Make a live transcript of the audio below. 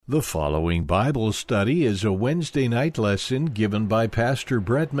The following Bible study is a Wednesday night lesson given by Pastor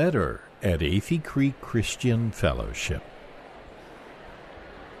Brett Metter at Athey Creek Christian Fellowship.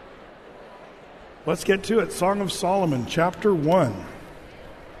 Let's get to it. Song of Solomon, chapter 1.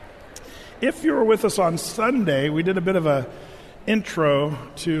 If you were with us on Sunday, we did a bit of a intro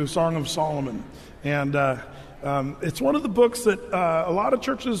to Song of Solomon. And it's one of the books that a lot of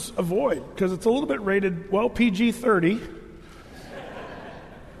churches avoid because it's a little bit rated, PG-30.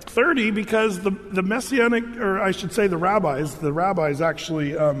 30 because the Messianic, or I should say the rabbis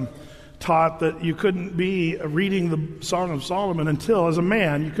actually taught that you couldn't be reading the Song of Solomon until, as a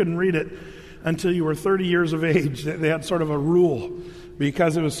man, you couldn't read it until you were 30 years of age. They had sort of a rule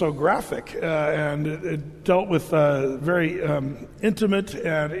because it was so graphic and it dealt with very intimate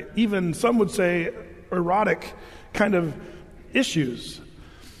and even some would say erotic kind of issues.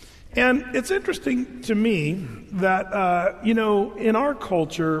 And it's interesting to me that, in our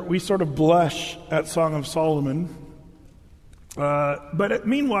culture, we sort of blush at Song of Solomon. But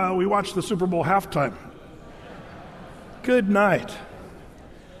meanwhile, we watch the Super Bowl halftime. Good night.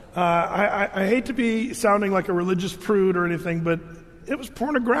 I hate to be sounding like a religious prude or anything, but it was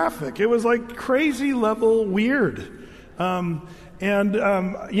pornographic. It was like crazy level weird.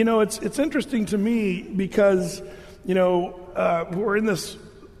 It's interesting to me because, we're in this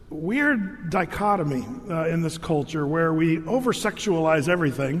weird dichotomy in this culture where we over-sexualize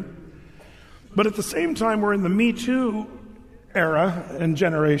everything, but at the same time we're in the Me Too era and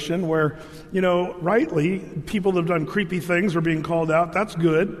generation where, rightly, people that have done creepy things are being called out. That's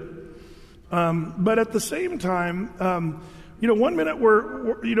good. But at the same time, one minute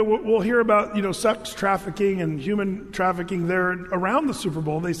we'll hear about, sex trafficking and human trafficking there around the Super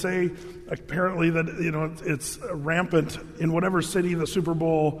Bowl. They say apparently that, it's rampant in whatever city the Super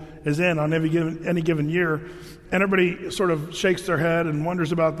Bowl is in on any given year. And everybody sort of shakes their head and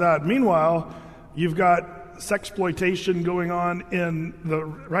wonders about that. Meanwhile, you've got sexploitation going on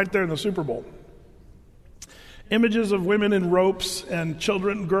right there in the Super Bowl. Images of women in ropes and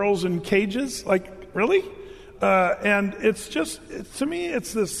girls in cages. Like, really? And it's just, to me,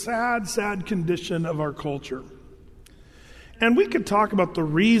 it's this sad, sad condition of our culture. And we could talk about the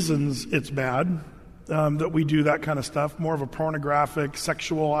reasons it's bad, that we do that kind of stuff, more of a pornographic,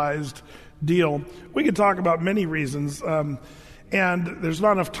 sexualized deal. We could talk about many reasons, and there's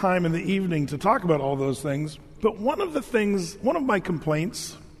not enough time in the evening to talk about all those things. But one of my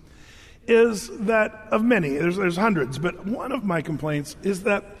complaints is that, of many, there's hundreds, but one of my complaints is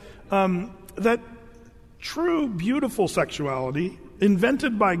that that true, beautiful sexuality,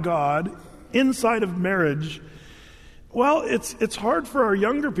 invented by God, inside of marriage, it's hard for our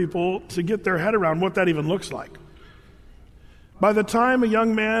younger people to get their head around what that even looks like. By the time a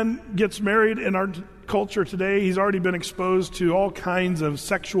young man gets married in our culture today, he's already been exposed to all kinds of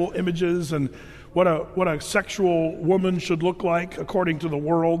sexual images and what a sexual woman should look like according to the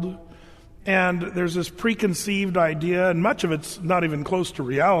world. And there's this preconceived idea, and much of it's not even close to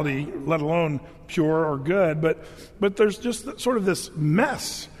reality, let alone pure or good, but there's just sort of this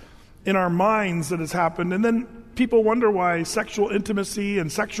mess in our minds that has happened. And then people wonder why sexual intimacy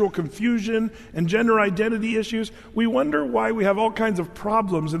and sexual confusion and gender identity issues, we wonder why we have all kinds of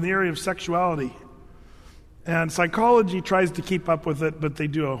problems in the area of sexuality. And psychology tries to keep up with it, but they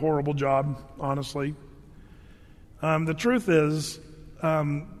do a horrible job, honestly. The truth is,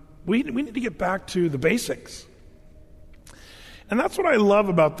 we need to get back to the basics. And that's what I love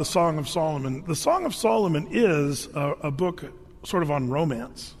about the Song of Solomon. The Song of Solomon is a book sort of on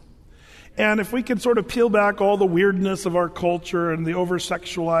romance. And if we could sort of peel back all the weirdness of our culture and the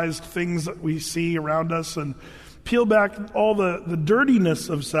over-sexualized things that we see around us and peel back all the dirtiness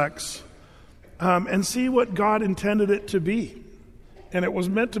of sex and see what God intended it to be. And it was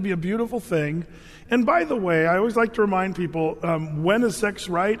meant to be a beautiful thing. And by the way, I always like to remind people, when is sex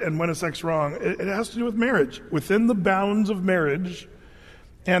right and when is sex wrong? It has to do with marriage, within the bounds of marriage.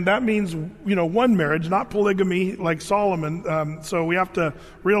 And that means, one marriage, not polygamy like Solomon. So we have to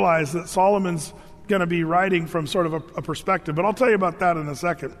realize that Solomon's going to be writing from sort of a perspective. But I'll tell you about that in a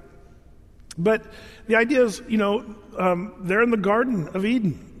second. But the idea is, they're in the Garden of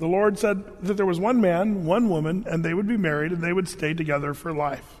Eden. The Lord said that there was one man, one woman, and they would be married and they would stay together for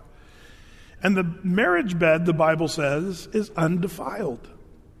life. And the marriage bed, the Bible says, is undefiled.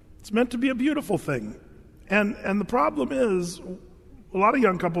 It's meant to be a beautiful thing. And the problem is, a lot of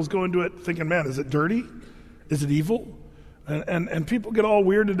young couples go into it thinking, man, is it dirty? Is it evil? And people get all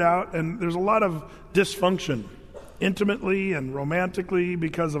weirded out, and there's a lot of dysfunction, intimately and romantically,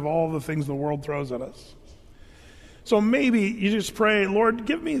 because of all the things the world throws at us. So maybe you just pray, Lord,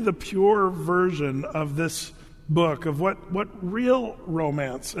 give me the pure version of this book of what real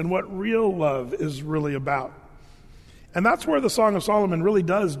romance and what real love is really about. And that's where the Song of Solomon really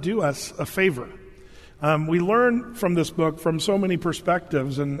does do us a favor. We learn from this book from so many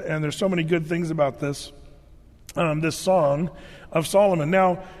perspectives, and there's so many good things about this Song of Solomon.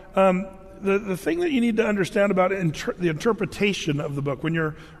 Now, the thing that you need to understand about the interpretation of the book, when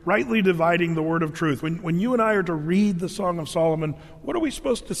you're rightly dividing the word of truth, when you and I are to read the Song of Solomon, what are we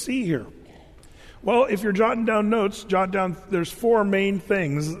supposed to see here? Well, if you're jotting down notes, there's four main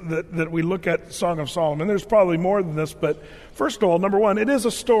things that we look at Song of Solomon. There's probably more than this, but first of all, number one, it is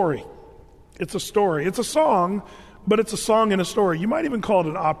a story. It's a story. It's a song, but it's a song and a story. You might even call it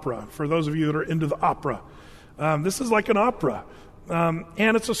an opera, for those of you that are into the opera. This is like an opera.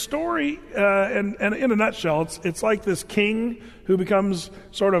 And it's a story, and in a nutshell, it's like this king who becomes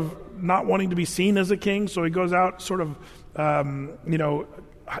sort of not wanting to be seen as a king, so he goes out sort of,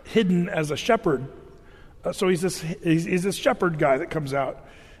 hidden as a shepherd. So he's this shepherd guy that comes out.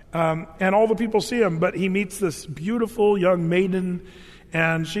 And all the people see him, but he meets this beautiful young maiden,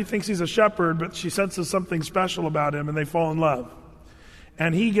 and she thinks he's a shepherd, but she senses something special about him, and they fall in love.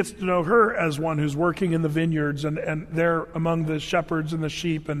 And he gets to know her as one who's working in the vineyards, and they're among the shepherds and the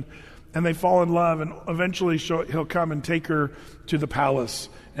sheep, and they fall in love, and eventually he'll come and take her to the palace,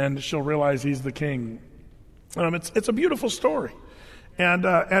 and she'll realize he's the king. It's a beautiful story. And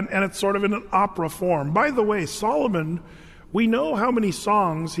it's sort of in an opera form. By the way, Solomon, we know how many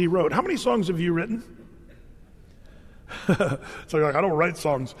songs he wrote. How many songs have you written? So you're like, I don't write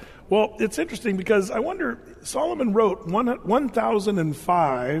songs. Well, it's interesting because I wonder, Solomon wrote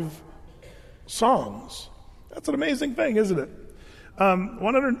 1,005 songs. That's an amazing thing, isn't it?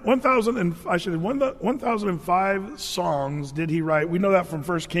 1,005 songs did he write. We know that from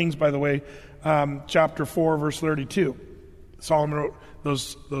 1 Kings, by the way, chapter 4, verse 32. Solomon wrote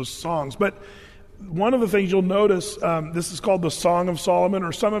those songs. But one of the things you'll notice, this is called the Song of Solomon,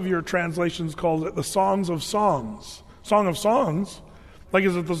 or some of your translations call it the Songs of Songs. Song of Songs? Like,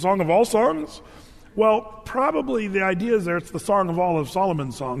 is it the Song of all songs? Well, probably the idea is it's the song of all of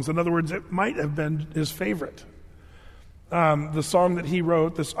Solomon's songs. In other words, it might have been his favorite. The song that he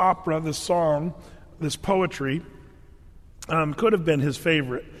wrote, this opera, this song, this poetry, could have been his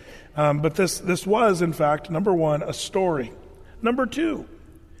favorite. But this was, in fact, number one, a story. Number two,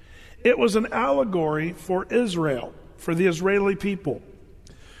 it was an allegory for Israel, for the Israeli people.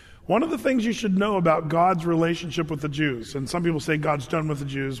 One of the things you should know about God's relationship with the Jews, and some people say God's done with the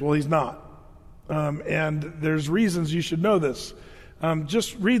Jews. Well, he's not. And there's reasons you should know this.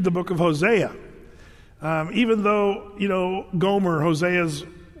 Just read the book of Hosea. Even though, Gomer, Hosea's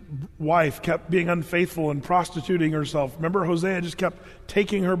wife, kept being unfaithful and prostituting herself. Remember, Hosea just kept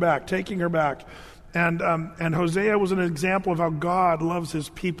taking her back. And Hosea was an example of how God loves his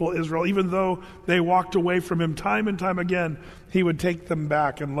people, Israel. Even though they walked away from him time and time again, he would take them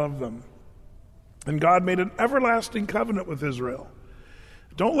back and love them. And God made an everlasting covenant with Israel.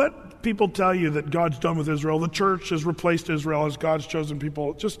 Don't let people tell you that God's done with Israel. The church has replaced Israel as God's chosen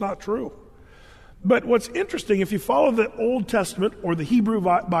people. It's just not true. But what's interesting, if you follow the Old Testament or the Hebrew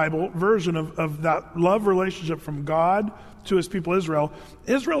Bible version of that love relationship from God to his people Israel,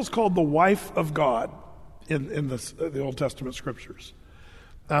 Israel's called the wife of God in the Old Testament scriptures.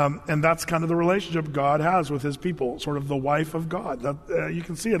 And that's kind of the relationship God has with his people, sort of the wife of God. You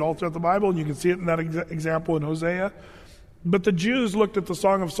can see it all throughout the Bible, and you can see it in that example in Hosea. But the Jews looked at the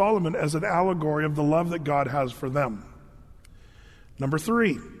Song of Solomon as an allegory of the love that God has for them. Number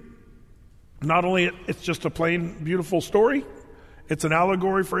three, not only it's just a plain, beautiful story, it's an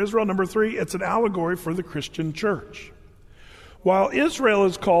allegory for Israel. Number three, it's an allegory for the Christian church. While Israel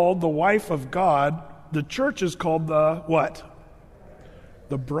is called the wife of God, the church is called the what?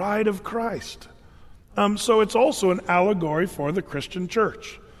 The bride of Christ. So it's also an allegory for the Christian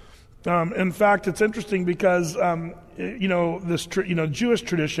church. In fact, it's interesting because this Jewish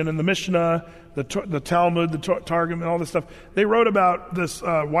tradition and the Mishnah, the Talmud, the Targum, and all this stuff, they wrote about this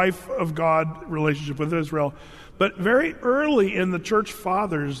wife of God relationship with Israel. But very early in the church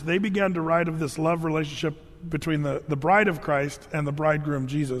fathers, they began to write of this love relationship between the bride of Christ and the bridegroom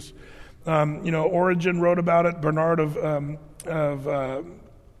Jesus. Origen wrote about it. Bernard of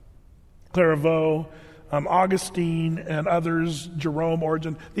Clairvaux. Augustine and others, Jerome,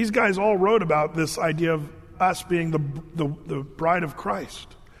 Origen, these guys all wrote about this idea of us being the bride of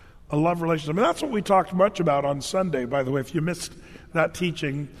Christ, a love relationship. And that's what we talked much about on Sunday, by the way. If you missed that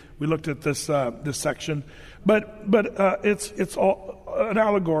teaching, we looked at this section. But it's all an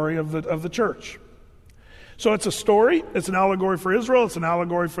allegory of the church. So it's a story. It's an allegory for Israel. It's an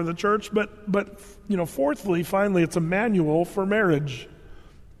allegory for the church. But fourthly, finally, it's a manual for marriage.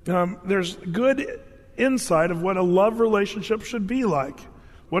 There's good insight of what a love relationship should be like,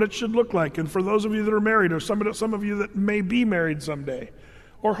 what it should look like. And for those of you that are married, or some of you that may be married someday,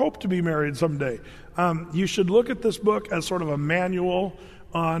 or hope to be married someday, you should look at this book as sort of a manual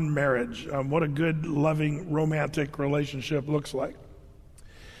on marriage, what a good, loving, romantic relationship looks like.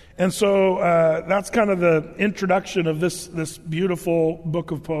 And so that's kind of the introduction of this beautiful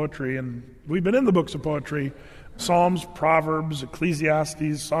book of poetry. And we've been in the books of poetry, Psalms, Proverbs,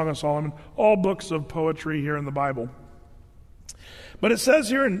 Ecclesiastes, Song of Solomon, all books of poetry here in the Bible. But it says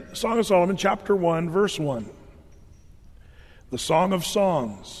here in Song of Solomon, chapter 1, verse 1, the Song of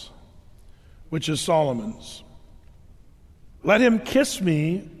Songs, which is Solomon's. Let him kiss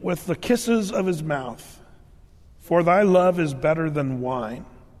me with the kisses of his mouth, for thy love is better than wine.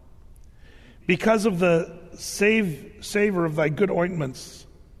 Because of the savor of thy good ointments,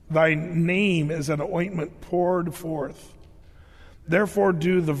 thy name is an ointment poured forth. Therefore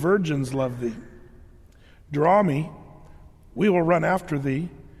do the virgins love thee. Draw me, we will run after thee.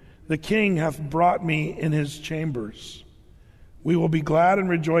 The king hath brought me in his chambers. We will be glad and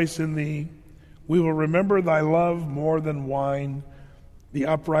rejoice in thee. We will remember thy love more than wine. The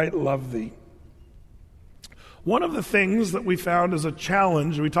upright love thee. One of the things that we found as a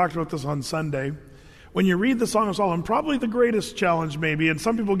challenge, we talked about this on Sunday, when you read the Song of Solomon, probably the greatest challenge maybe, and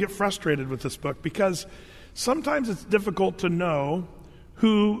some people get frustrated with this book because sometimes it's difficult to know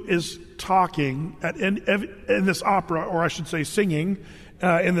who is talking in this opera, or I should say singing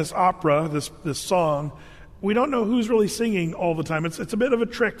in this opera, this song. We don't know who's really singing all the time. It's a bit of a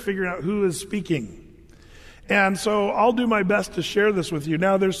trick figuring out who is speaking. And so I'll do my best to share this with you.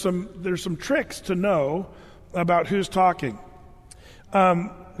 Now there's some tricks to know about who's talking.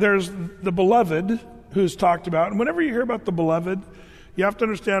 There's the beloved who's talked about. And whenever you hear about the beloved, you have to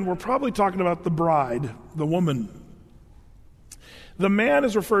understand we're probably talking about the bride, the woman. The man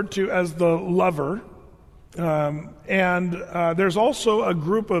is referred to as the lover. And there's also a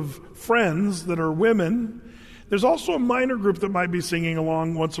group of friends that are women. There's also a minor group that might be singing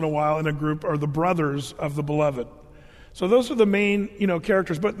along once in a while in a group, or the brothers of the beloved. So those are the main,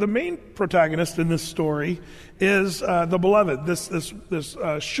 characters. But the main protagonist in this story is the beloved, this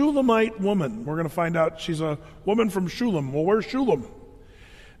Shulamite woman. We're going to find out she's a woman from Shulam. Well, where's Shulam?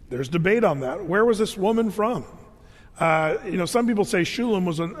 There's debate on that. Where was this woman from? Some people say Shulam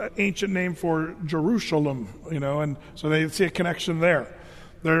was an ancient name for Jerusalem, and so they see a connection there.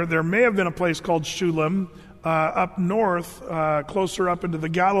 There may have been a place called Shulam up north, closer up into the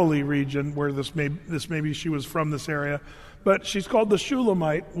Galilee region, where maybe she was from this area, but she's called the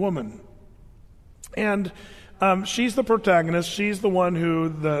Shulamite woman, and she's the protagonist. She's the one who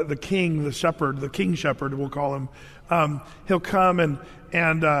the king, the shepherd, the king shepherd, we'll call him. He'll come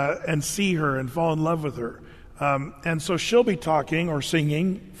and see her and fall in love with her. And so she'll be talking or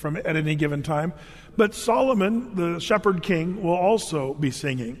singing at any given time. But Solomon, the shepherd king, will also be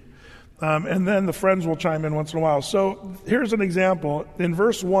singing. And then the friends will chime in once in a while. So here's an example. In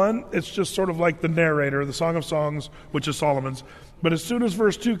verse 1, it's just sort of like the narrator, the Song of Songs, which is Solomon's. But as soon as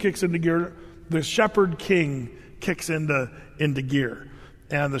verse 2 kicks into gear, the shepherd king kicks into gear.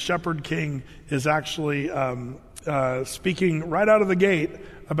 And the shepherd king is actually speaking right out of the gate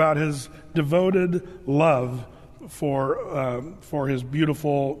about his devoted love for his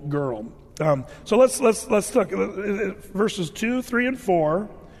beautiful girl. So let's look at verses 2, 3, and 4,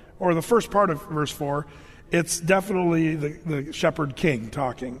 or the first part of verse 4. It's definitely the shepherd king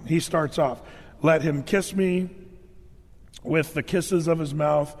talking. He starts off, "Let him kiss me with the kisses of his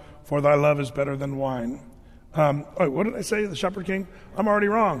mouth, for thy love is better than wine." What did I say? The shepherd king? I'm already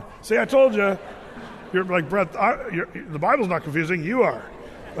wrong. See, I told you. You're like, Brett, the Bible's not confusing. You are.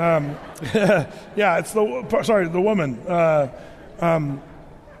 Yeah, it's the woman.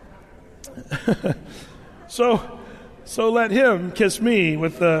 So let him kiss me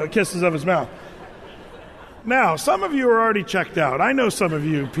with the kisses of his mouth. Now, some of you are already checked out. I know some of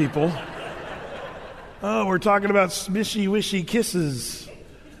you people. Oh, we're talking about smishy-wishy kisses.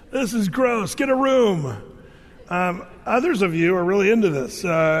 This is gross. Get a room. Others of you are really into this,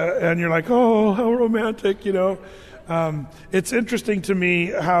 and you're like, oh, how romantic, It's interesting to me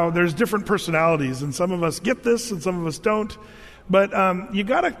how there's different personalities, and some of us get this and some of us don't. But you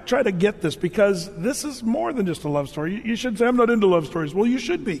got to try to get this, because this is more than just a love story. You should say, I'm not into love stories. Well, you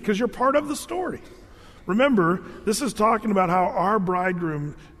should be, because you're part of the story. Remember, this is talking about how our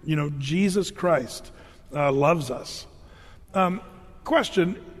bridegroom, Jesus Christ, loves us.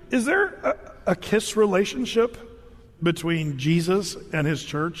 Question, is there a kiss relationship between Jesus and his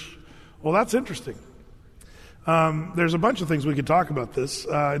church? Well, that's interesting. There's a bunch of things we could talk about this.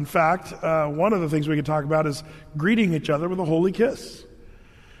 In fact, one of the things we could talk about is greeting each other with a holy kiss.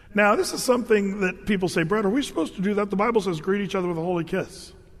 Now, this is something that people say, Brett, are we supposed to do that? The Bible says greet each other with a holy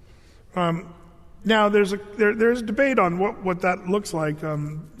kiss. Now, there's debate on what that looks like,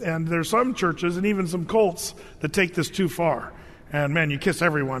 and there's some churches and even some cults that take this too far. And man, you kiss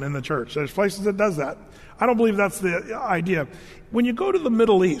everyone in the church. There's places that does that. I don't believe that's the idea. When you go to the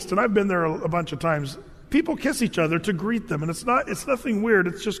Middle East, and I've been there a bunch of times, people kiss each other to greet them, and it's nothing weird.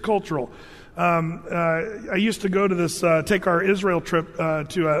 It's just cultural. I used to go to this, take our Israel trip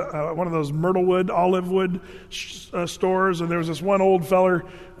to one of those myrtlewood, olivewood stores, and there was this one old feller,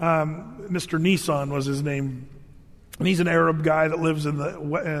 Mr. Nissan was his name, and he's an Arab guy that lives in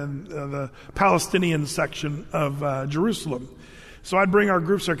the Palestinian section of Jerusalem. So I'd bring our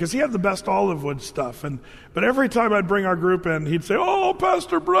groups there because he had the best olivewood stuff. But every time I'd bring our group in, he'd say, "Oh,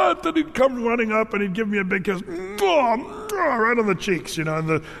 Pastor Brett," and he'd come running up and he'd give me a big kiss, right on the cheeks, And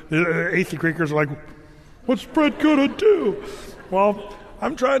the Athey Creekers are like, "What's Brett gonna do?" Well,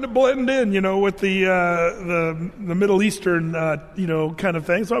 I'm trying to blend in, with the Middle Eastern, kind of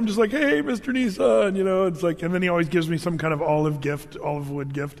thing. So I'm just like, "Hey, Mr. Nissan," it's like, and then he always gives me some kind of olivewood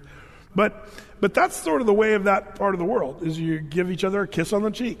gift. But that's sort of the way of that part of the world, is you give each other a kiss on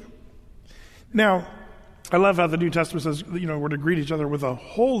the cheek. Now, I love how the New Testament says, we're to greet each other with a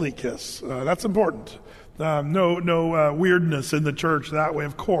holy kiss. That's important. No weirdness in the church that way,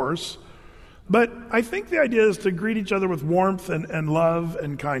 of course. But I think the idea is to greet each other with warmth and love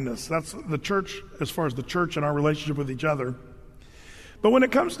and kindness. That's the church, as far as the church and our relationship with each other. But when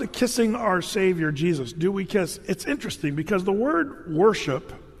it comes to kissing our Savior, Jesus, do we kiss? It's interesting because the word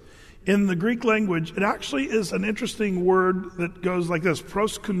worship in the Greek language, it actually is an interesting word that goes like this,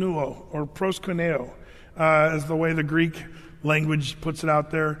 proskuneo or proskuneo, is the way the Greek language puts it out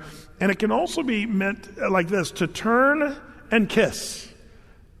there. And it can also be meant like this, to turn and kiss.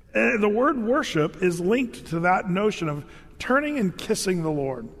 The word worship is linked to that notion of turning and kissing the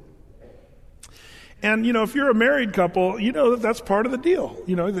Lord. And, if you're a married couple, that's part of the deal.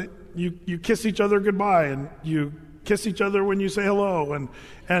 That you kiss each other goodbye and you kiss each other when you say hello,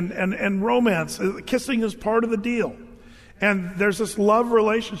 and romance. Kissing is part of the deal. And there's this love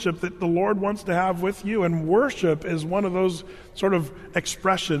relationship that the Lord wants to have with you, and worship is one of those sort of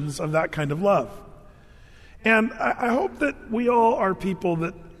expressions of that kind of love. And I hope that we all are people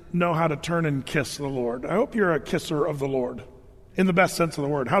that know how to turn and kiss the Lord. I hope you're a kisser of the Lord, in the best sense of the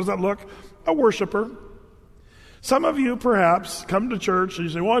word. How does that look? A worshiper. Some of you perhaps come to church and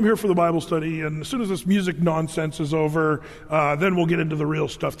you say, well, I'm here for the Bible study, and as soon as this music nonsense is over, then we'll get into the real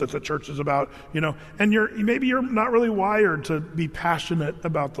stuff that the church is about, and maybe you're not really wired to be passionate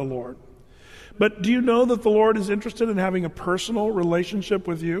about the Lord. But do you know that the Lord is interested in having a personal relationship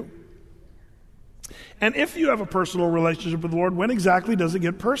with you? And if you have a personal relationship with the Lord, when exactly does it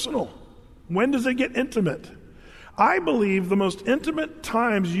get personal? When does it get intimate? I believe the most intimate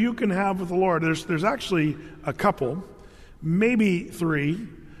times you can have with the Lord, there's actually a couple, maybe three.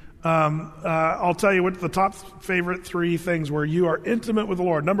 I'll tell you what the top favorite three things where you are intimate with the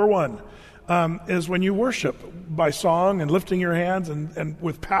Lord. Number one is when you worship by song and lifting your hands and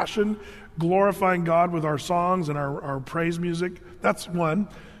with passion, glorifying God with our songs and our praise music. That's one.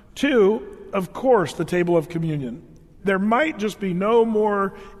 Two, of course, the table of communion. There might just be no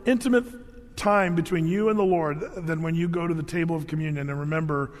more intimate time between you and the Lord than when you go to the table of communion and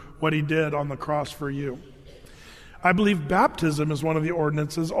remember what He did on the cross for you. I believe baptism is one of the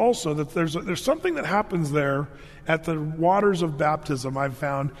ordinances also, that there's something that happens there at the waters of baptism, I've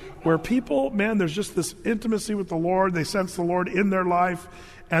found, where people, there's just this intimacy with the Lord. They sense the Lord in their life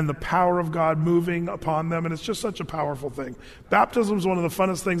and the power of God moving upon them, and it's just such a powerful thing. Baptism is one of the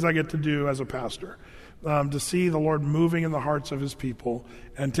funnest things I get to do as a pastor. To see the Lord moving in the hearts of His people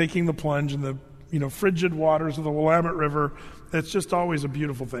and taking the plunge in the frigid waters of the Willamette River. It's just always a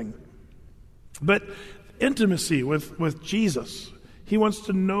beautiful thing. But intimacy with Jesus, He wants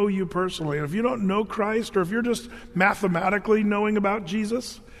to know you personally. And if you don't know Christ, or if you're just mathematically knowing about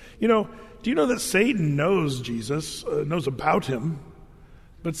Jesus, do you know that Satan knows Jesus, knows about Him,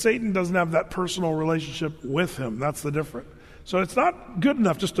 but Satan doesn't have that personal relationship with Him. That's the difference. So it's not good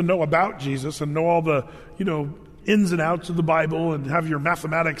enough just to know about Jesus and know all the, ins and outs of the Bible and have your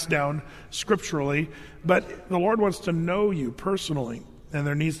mathematics down scripturally, but the Lord wants to know you personally, and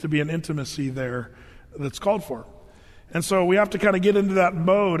there needs to be an intimacy there that's called for. And so we have to kind of get into that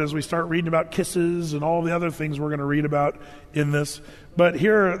mode as we start reading about kisses and all the other things we're going to read about in this. But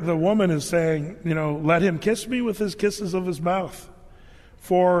here the woman is saying, let him kiss me with his kisses of his mouth,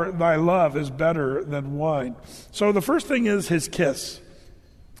 for thy love is better than wine. So the first thing is his kiss.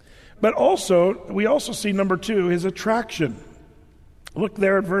 But we also see number two, his attraction. Look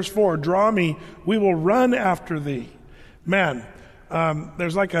there at verse 4. Draw me, we will run after thee. Man,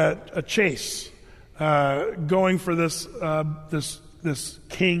 there's like a chase going for this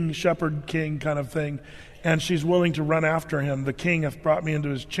king, shepherd king kind of thing, and she's willing to run after him. The king hath brought me into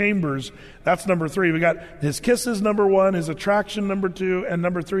his chambers. That's number 3. We got his kisses, number 1, his attraction, number 2, and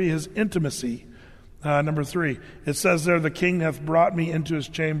number 3, his intimacy. Number 3, it says there, the king hath brought me into his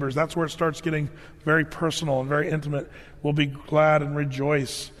chambers. That's where it starts getting very personal and very intimate. We'll be glad and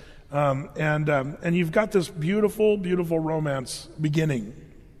rejoice. And you've got this beautiful, beautiful romance beginning.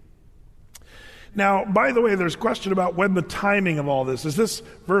 Now, by the way, there's a question about when the timing of all this. Is this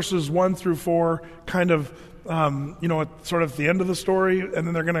verses 1 through 4 kind of, sort of at the end of the story, and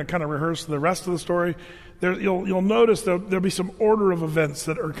then they're going to kind of rehearse the rest of the story? You'll notice there'll be some order of events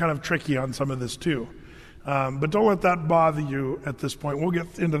that are kind of tricky on some of this too. But don't let that bother you at this point. We'll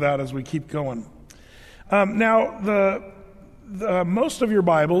get into that as we keep going. Now, the most of your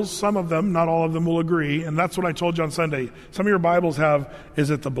Bibles, some of them, not all of them, will agree, and that's what I told you on Sunday. Some of your Bibles have, is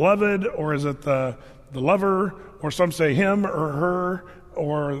it the beloved, or is it the lover, or some say him or her,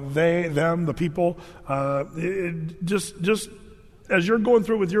 or they, them, the people. Just as you're going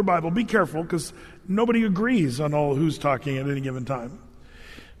through it with your Bible, be careful, because nobody agrees on all who's talking at any given time.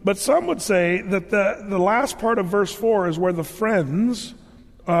 But some would say that the last part of verse 4 is where the friends,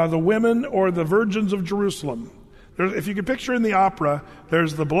 the women or the virgins of Jerusalem. If you could picture in the opera,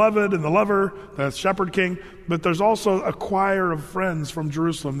 there's the beloved and the lover, the shepherd king, but there's also a choir of friends from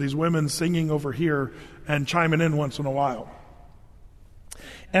Jerusalem, these women singing over here and chiming in once in a while.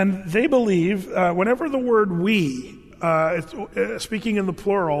 And they believe, whenever the word we, speaking in the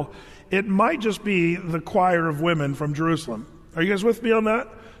plural, it might just be the choir of women from Jerusalem. Are you guys with me on that?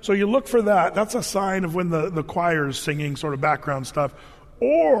 So you look for that. That's a sign of when the choir is singing sort of background stuff.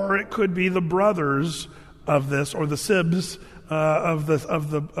 Or it could be the brothers of this, or the sibs of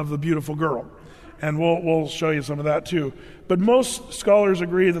the beautiful girl. And we'll show you some of that too. But most scholars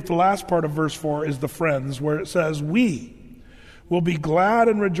agree that the last part of verse 4 is the friends, where it says, we will be glad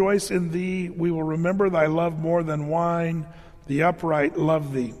and rejoice in thee. We will remember thy love more than wine. The upright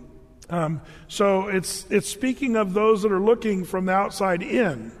love thee. So it's speaking of those that are looking from the outside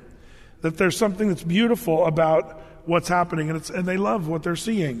in, that there's something that's beautiful about what's happening, and they love what they're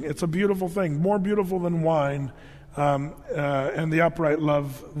seeing. It's a beautiful thing, more beautiful than wine, and the upright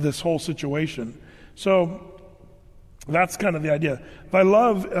love this whole situation. So that's kind of the idea. Thy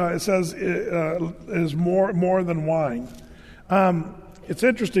love, it says, is more than wine. It's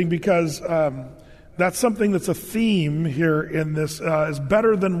interesting because that's something that's a theme here in this, is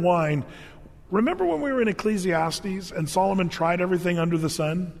better than wine. Remember when we were in Ecclesiastes and Solomon tried everything under the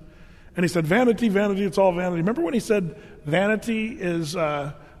sun? And he said, vanity, vanity, it's all vanity. Remember when he said vanity is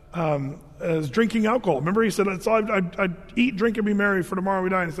drinking alcohol? Remember he said, it's all, I'd eat, drink, and be merry, for tomorrow we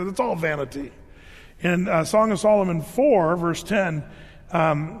die. And he said, it's all vanity. In Song of Solomon 4, verse 10,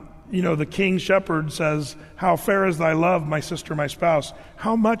 the king shepherd says, how fair is thy love, my sister, my spouse.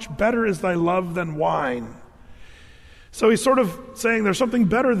 How much better is thy love than wine. So he's sort of saying there's something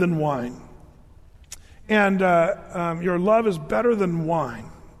better than wine. And your love is better than wine,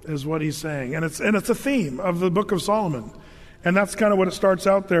 is what he's saying. And it's a theme of the book of Solomon. And that's kind of what it starts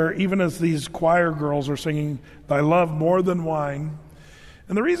out there, even as these choir girls are singing, thy love more than wine.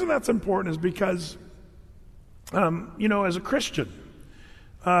 And the reason that's important is because, as a Christian,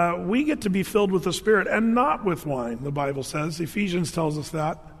 we get to be filled with the Spirit and not with wine, the Bible says. Ephesians tells us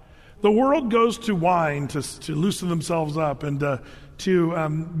that. The world goes to wine to loosen themselves up and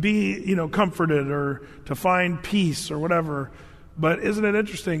to be, comforted, or to find peace or whatever. But isn't it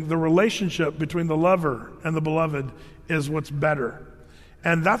interesting? The relationship between the lover and the beloved is what's better.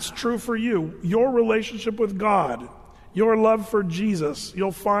 And that's true for you. Your relationship with God, your love for Jesus,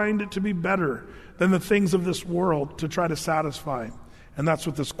 you'll find it to be better than the things of this world to try to satisfy. And that's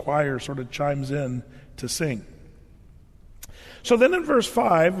what this choir sort of chimes in to sing. So then in verse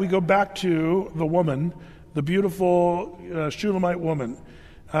 5, we go back to the woman, the beautiful Shulamite woman.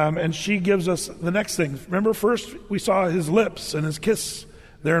 And she gives us the next thing. Remember, first we saw his lips and his kiss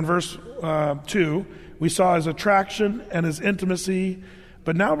there in verse 2. We saw his attraction and his intimacy.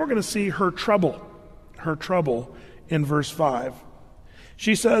 But now we're going to see her trouble in verse 5.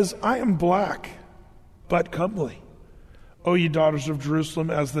 She says, I am black, but comely. O ye daughters of Jerusalem,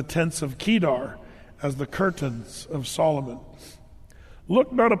 as the tents of Kedar, as the curtains of Solomon.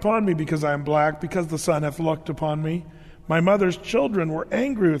 Look not upon me because I am black, because the sun hath looked upon me. My mother's children were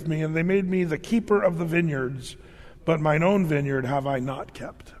angry with me, and they made me the keeper of the vineyards, but mine own vineyard have I not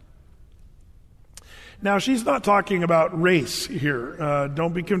kept. Now, she's not talking about race here.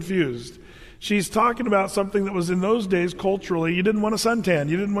 Don't be confused. She's talking about something that was in those days culturally. You didn't want a suntan.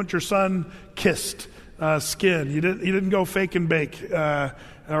 You didn't want your son kissed skin. He didn't go fake and bake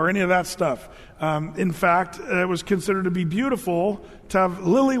or any of that stuff. In fact, it was considered to be beautiful to have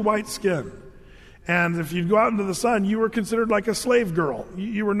lily white skin. And if you'd go out into the sun, you were considered like a slave girl.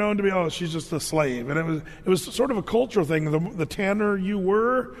 You were known to be, she's just a slave. And it was sort of a cultural thing. The tanner you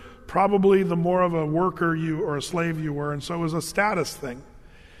were, probably the more of a worker you or a slave you were. And so it was a status thing.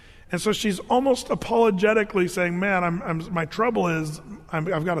 And so she's almost apologetically saying, man, my trouble is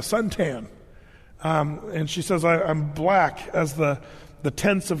I've got a suntan. And she says, I'm black as the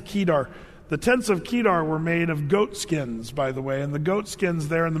tents of Kedar. The tents of Kedar were made of goat skins, by the way. And the goat skins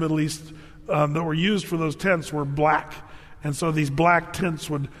there in the Middle East that were used for those tents were black. And so these black tents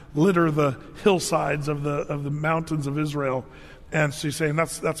would litter the hillsides of the mountains of Israel. And she's saying,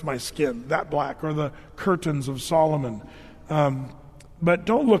 that's my skin, that black, or the curtains of Solomon. But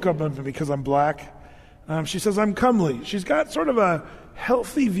don't look up at me because I'm black. She says, I'm comely. She's got sort of a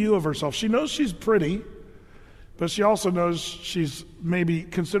healthy view of herself. She knows she's pretty, but she also knows she's maybe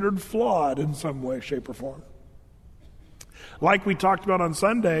considered flawed in some way, shape, or form. Like we talked about on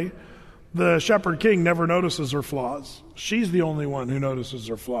Sunday, the shepherd king never notices her flaws. She's the only one who notices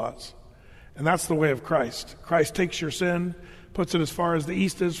her flaws. And that's the way of Christ. Christ takes your sin, puts it as far as the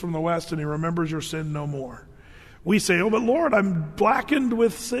east is from the west, and he remembers your sin no more. We say, but Lord, I'm blackened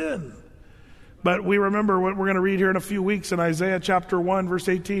with sin. But we remember what we're going to read here in a few weeks in Isaiah chapter 1, verse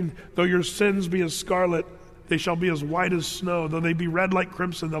 18. Though your sins be as scarlet, they shall be as white as snow. Though they be red like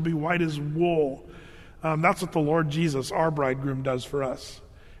crimson, they'll be white as wool. That's what the Lord Jesus, our bridegroom, does for us.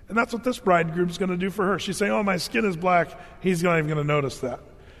 And that's what this bridegroom's going to do for her. She's saying, my skin is black. He's not even going to notice that.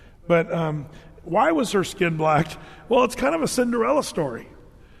 But why was her skin black? Well, it's kind of a Cinderella story.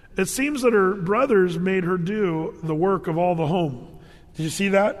 It seems that her brothers made her do the work of all the home. Did you see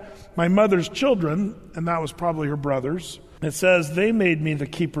that? My mother's children, and that was probably her brothers, it says, they made me the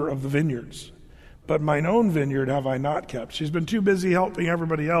keeper of the vineyards, but mine own vineyard have I not kept. She's been too busy helping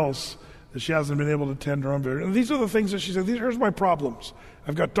everybody else that she hasn't been able to tend her own vineyard. And these are the things that she said, here's my problems.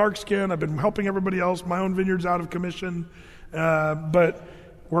 I've got dark skin, I've been helping everybody else, my own vineyard's out of commission, but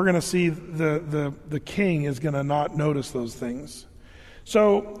we're going to see the king is going to not notice those things.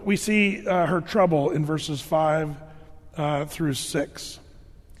 So we see her trouble in verses 5 through 6.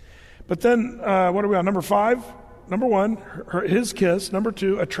 But then, what are we on? Number 5? Number 1, his kiss. Number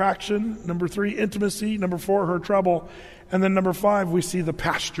 2, attraction. Number 3, intimacy. Number 4, her trouble. And then number 5, we see the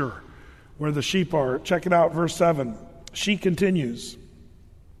pasture where the sheep are. Check it out, verse 7. She continues.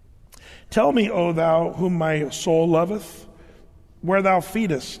 Tell me, O thou whom my soul loveth, where thou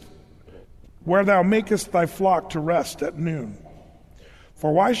feedest, where thou makest thy flock to rest at noon.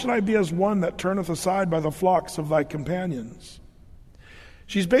 For why should I be as one that turneth aside by the flocks of thy companions?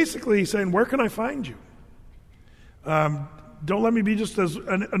 She's basically saying, where can I find you? Don't let me be just as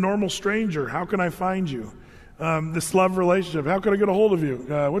a normal stranger. How can I find you? This love relationship, how can I get a hold of you?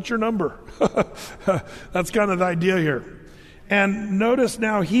 What's your number? That's kind of the idea here. And notice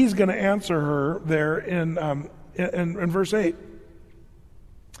now he's going to answer her there in verse 8.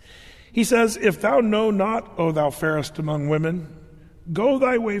 He says, if thou know not, O thou fairest among women, go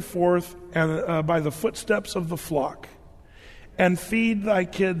thy way forth and by the footsteps of the flock, and feed thy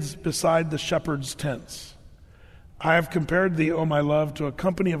kids beside the shepherd's tents. I have compared thee, O my love, to a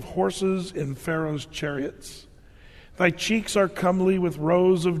company of horses in Pharaoh's chariots. Thy cheeks are comely with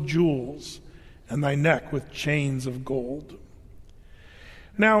rows of jewels, and thy neck with chains of gold.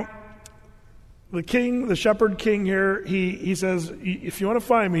 Now, the king, the shepherd king here, he says, if you want to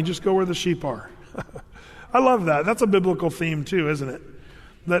find me, just go where the sheep are. I love that. That's a biblical theme too, isn't it?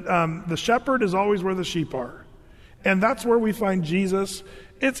 That the shepherd is always where the sheep are. And that's where we find Jesus.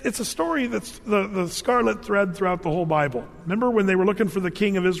 It's a story that's the scarlet thread throughout the whole Bible. Remember when they were looking for the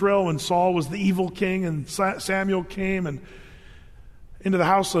king of Israel, when Saul was the evil king, and Samuel came and into the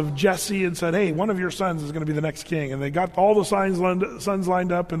house of Jesse and said, hey, one of your sons is going to be the next king. And they got all the sons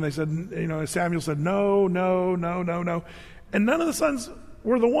lined up, and they said, Samuel said, no. And none of the sons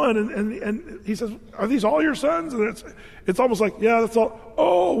were the one. And he says, are these all your sons? And it's almost like, yeah, that's all.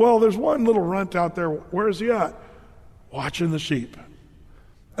 Oh, well, there's one little runt out there. Where is he at? Watching the sheep.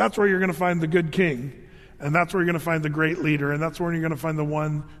 That's where you're going to find the good king. And that's where you're going to find the great leader. And that's where you're going to find the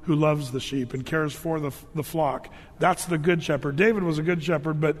one who loves the sheep and cares for the flock. That's the good shepherd. David was a good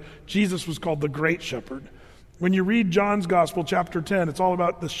shepherd, but Jesus was called the great shepherd. When you read John's Gospel, chapter 10, it's all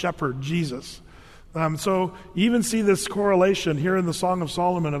about the shepherd, Jesus. So you even see this correlation here in the Song of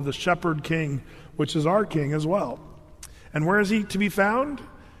Solomon of the shepherd king, which is our king as well. And where is he to be found?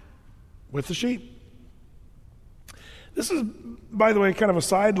 With the sheep. This is, by the way, kind of a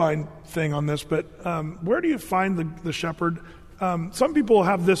sideline thing on this, but where do you find the shepherd? Some people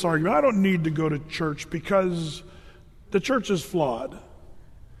have this argument: I don't need to go to church because the church is flawed,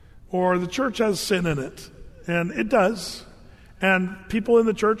 or the church has sin in it. And it does. And people in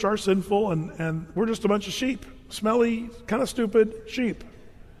the church are sinful, and we're just a bunch of sheep. Smelly, kind of stupid sheep.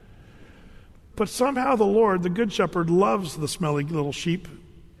 But somehow the Lord, the Good Shepherd, loves the smelly little sheep,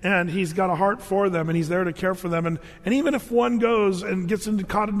 and He's got a heart for them, and He's there to care for them. And even if one goes and gets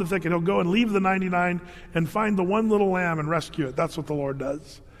caught in the thicket, He'll go and leave the 99 and find the one little lamb and rescue it. That's what the Lord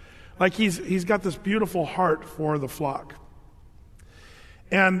does. Like He's got this beautiful heart for the flock.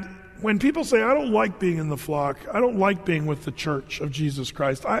 And when people say, I don't like being in the flock, I don't like being with the church of Jesus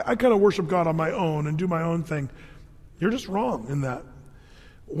Christ, I kind of worship God on my own and do my own thing, you're just wrong in that.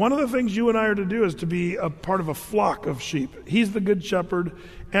 One of the things you and I are to do is to be a part of a flock of sheep. He's the Good Shepherd,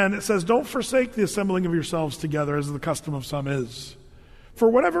 and it says, don't forsake the assembling of yourselves together as the custom of some is. For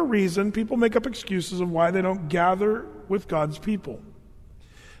whatever reason, people make up excuses of why they don't gather with God's people.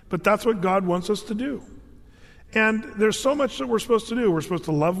 But that's what God wants us to do. And there's so much that we're supposed to do. We're supposed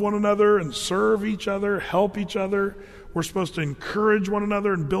to love one another and serve each other, help each other. We're supposed to encourage one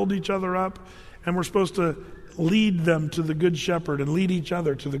another and build each other up. And we're supposed to lead them to the Good Shepherd and lead each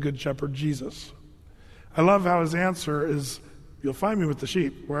other to the Good Shepherd, Jesus. I love how his answer is, you'll find me with the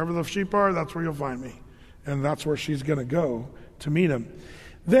sheep. Wherever the sheep are, that's where you'll find me. And that's where she's going to go to meet him.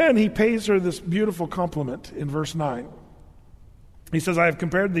 Then he pays her this beautiful compliment in verse 9. He says, I have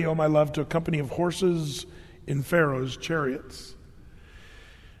compared thee, O my love, to a company of horses in Pharaoh's chariots.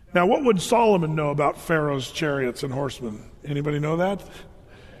 Now, what would Solomon know about Pharaoh's chariots and horsemen? Anybody know that? Do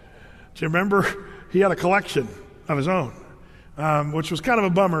you remember? He had a collection of his own, which was kind of a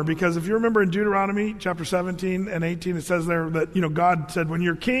bummer, because if you remember in Deuteronomy chapter 17 and 18, it says there that, God said, when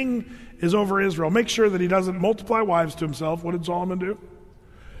your king is over Israel, make sure that he doesn't multiply wives to himself. What did Solomon do?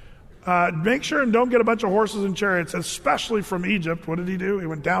 Make sure and don't get a bunch of horses and chariots, especially from Egypt. What did he do? He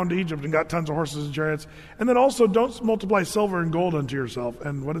went down to Egypt and got tons of horses and chariots. And then also don't multiply silver and gold unto yourself.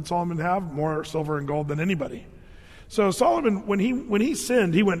 And what did Solomon have? More silver and gold than anybody. So Solomon, when he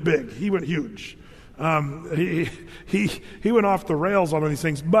sinned, he went big. He went huge. He went off the rails on these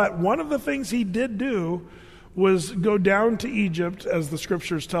things. But one of the things he did do was go down to Egypt, as the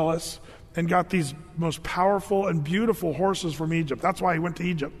scriptures tell us, and got these most powerful and beautiful horses from Egypt. That's why he went to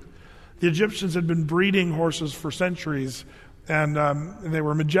Egypt. The Egyptians had been breeding horses for centuries, and they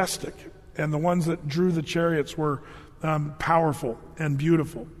were majestic. And the ones that drew the chariots were powerful and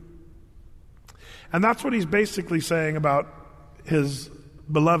beautiful. And that's what he's basically saying about his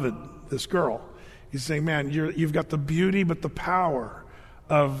beloved, this girl. He's saying, man, you've got the beauty but the power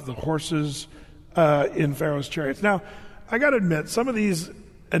of the horses in Pharaoh's chariots. Now, I got to admit, some of these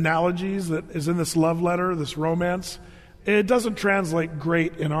analogies that is in this love letter, this romance, it doesn't translate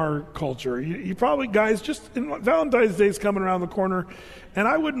great in our culture. You probably, guys, just Valentine's Day is coming around the corner, and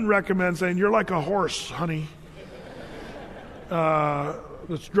I wouldn't recommend saying, you're like a horse, honey,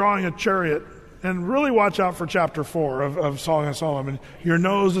 that's drawing a chariot. And really watch out for chapter 4 of Song of Solomon. Your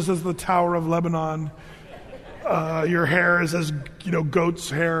nose is as the Tower of Lebanon. Your hair is as, goat's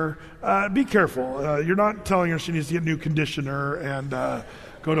hair. Be careful. You're not telling her she needs to get a new conditioner and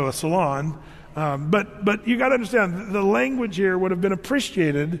go to a salon. But you got to understand, the language here would have been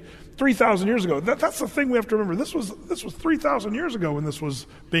appreciated 3,000 years ago. That's the thing we have to remember. This was 3,000 years ago when this was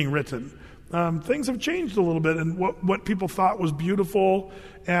being written. Things have changed a little bit, and what people thought was beautiful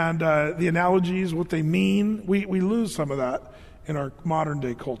and the analogies, what they mean, we lose some of that in our modern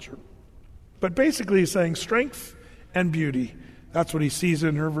day culture. But basically he's saying strength and beauty. That's what he sees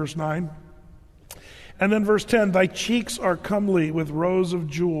in her, verse 9. And then verse 10, thy cheeks are comely with rows of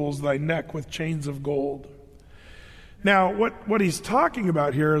jewels, thy neck with chains of gold. Now, what he's talking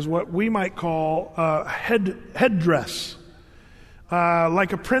about here is what we might call a headdress.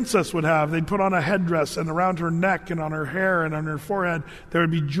 Like a princess would have. They'd put on a headdress, and around her neck and on her hair and on her forehead there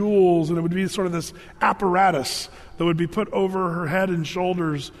would be jewels, and it would be sort of this apparatus that would be put over her head and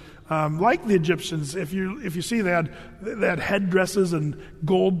shoulders, like the Egyptians. If you see, they had headdresses and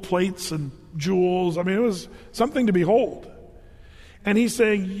gold plates and jewels. I mean, it was something to behold. And he's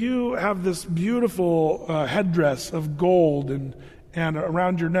saying, you have this beautiful headdress of gold, and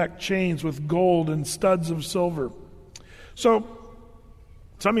around your neck chains with gold and studs of silver. So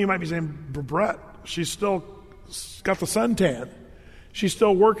some of you might be saying, Brett, she's still got the suntan. She's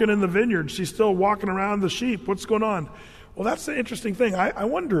still working in the vineyard. She's still walking around the sheep. What's going on? Well, that's the interesting thing. I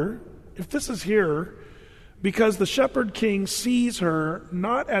wonder if this is here because the shepherd king sees her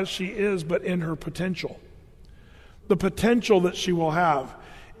not as she is, but in her potential. The potential that she will have.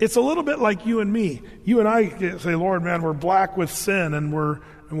 It's a little bit like you and me. You and I say, Lord, man, we're black with sin, and we're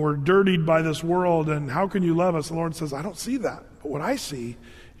and we're dirtied by this world, and how can you love us? The Lord says, I don't see that. But what I see,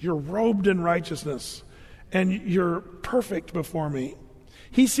 you're robed in righteousness, and you're perfect before me.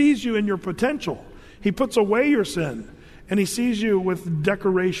 He sees you in your potential. He puts away your sin, and he sees you with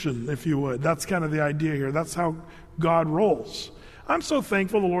decoration, if you would. That's kind of the idea here. That's how God rolls. I'm so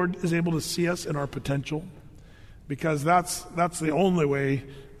thankful the Lord is able to see us in our potential, because that's the only way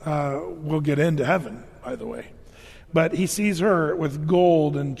we'll get into heaven, by the way. But he sees her with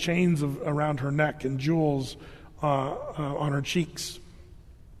gold and chains around her neck and jewels on her cheeks.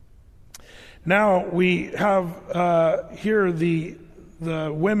 Now we have here the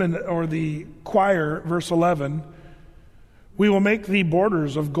women, or the choir, verse 11. We will make thee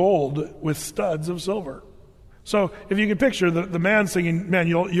borders of gold with studs of silver. So if you can picture the man singing, man,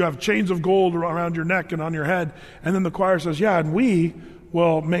 you have chains of gold around your neck and on your head, and then the choir says, yeah, and we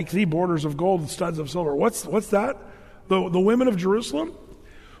will make thee borders of gold with studs of silver. What's that? The women of Jerusalem?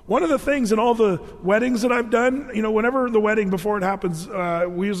 One of the things in all the weddings that I've done, whenever the wedding, before it happens,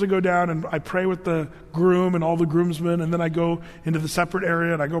 we usually go down and I pray with the groom and all the groomsmen, and then I go into the separate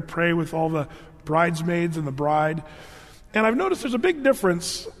area and I go pray with all the bridesmaids and the bride. And I've noticed there's a big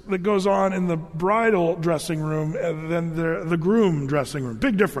difference that goes on in the bridal dressing room than the groom dressing room.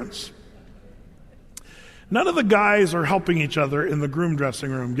 Big difference. None of the guys are helping each other in the groom dressing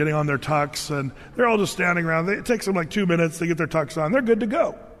room, getting on their tux, and they're all just standing around. It takes them like 2 minutes to get their tux on. They're good to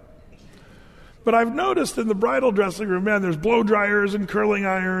go. But I've noticed in the bridal dressing room, man, there's blow dryers and curling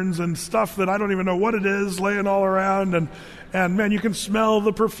irons and stuff that I don't even know what it is laying all around. And man, you can smell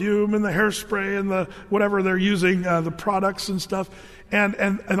the perfume and the hairspray and the whatever they're using, the products and stuff.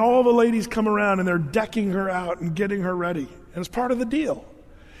 And all the ladies come around and they're decking her out and getting her ready. And it's part of the deal.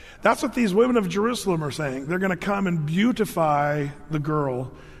 That's what these women of Jerusalem are saying. They're going to come and beautify the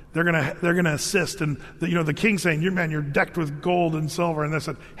girl. They're going to assist. And the king's saying, you're decked with gold and silver. And they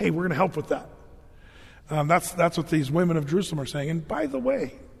said, hey, we're going to help with that. That's what these women of Jerusalem are saying. And by the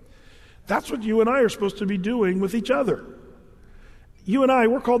way, that's what you and I are supposed to be doing with each other. You and I,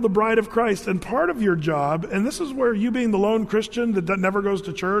 we're called the bride of Christ, and part of your job, and this is where you being the lone Christian that never goes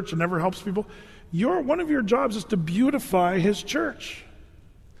to church and never helps people, one of your jobs is to beautify his church.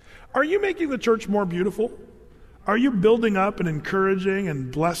 Are you making the church more beautiful? Are you building up and encouraging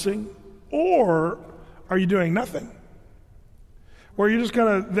and blessing? Or are you doing nothing? Or are you just kind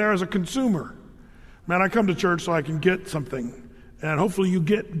of there as a consumer? Man, I come to church so I can get something, and hopefully you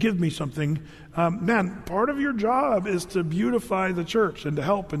give me something. Man, part of your job is to beautify the church and to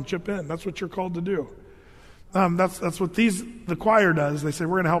help and chip in. That's what you're called to do. That's what the choir does. They say,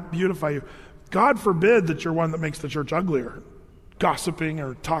 we're going to help beautify you. God forbid that you're one that makes the church uglier, gossiping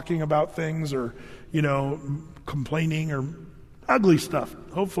or talking about things or, complaining or ugly stuff.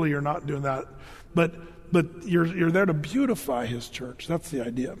 Hopefully you're not doing that. But you're there to beautify his church. That's the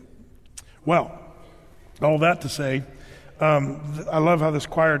idea. Well, all that to say, I love how this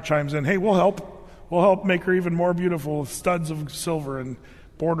choir chimes in. Hey, we'll help. We'll help make her even more beautiful with studs of silver and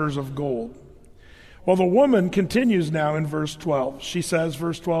borders of gold. Well, the woman continues now in verse 12. She says,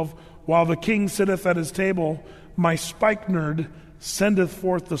 verse 12, while the king sitteth at his table, my spikenard sendeth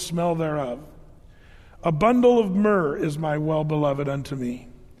forth the smell thereof. A bundle of myrrh is my well-beloved unto me.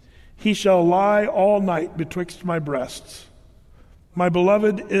 He shall lie all night betwixt my breasts. My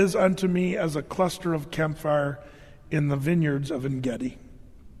beloved is unto me as a cluster of camphire in the vineyards of En-gedi.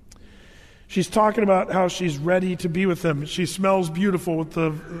 She's talking about how she's ready to be with him. She smells beautiful with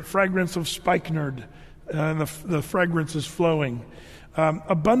the fragrance of spikenard, and the fragrance is flowing.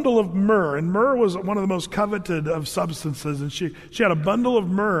 A bundle of myrrh, and myrrh was one of the most coveted of substances, and she had a bundle of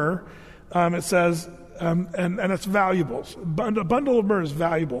myrrh, it says, and it's valuable. A bundle of myrrh is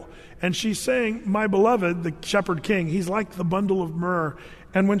valuable. And she's saying, my beloved, the shepherd king, he's like the bundle of myrrh.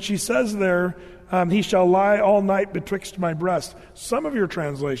 And when she says there, he shall lie all night betwixt my breasts. Some of your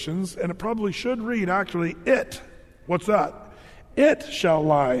translations, and it probably should read actually, it. What's that? It shall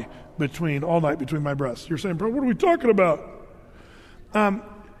lie all night between my breasts. You're saying, bro, what are we talking about?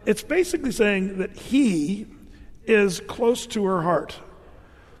 It's basically saying that he is close to her heart.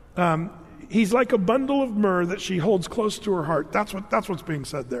 He's like a bundle of myrrh that she holds close to her heart. That's what's being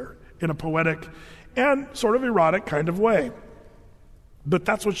said there in a poetic and sort of erotic kind of way. But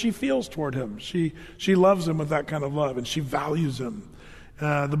that's what she feels toward him. She loves him with that kind of love, and she values him.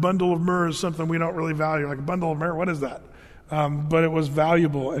 The bundle of myrrh is something we don't really value. Like a bundle of myrrh, what is that? But it was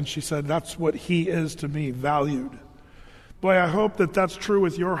valuable, and she said, that's what he is to me, valued. Boy, I hope that that's true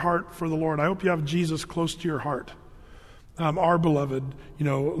with your heart for the Lord. I hope you have Jesus close to your heart. Our beloved,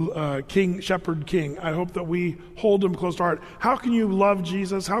 King, Shepherd King. I hope that we hold him close to our heart. How can you love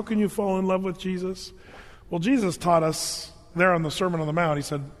Jesus? How can you fall in love with Jesus? Well, Jesus taught us there on the Sermon on the Mount, he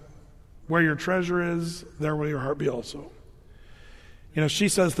said, where your treasure is, there will your heart be also. She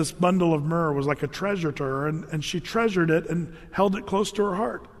says this bundle of myrrh was like a treasure to her, and she treasured it and held it close to her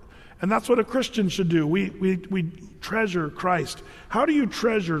heart. And that's what a Christian should do. We treasure Christ. How do you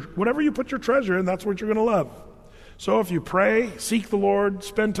treasure? Whatever you put your treasure in, that's what you're going to love. So if you pray, seek the Lord,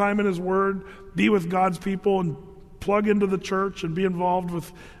 spend time in His Word, be with God's people, and plug into the church and be involved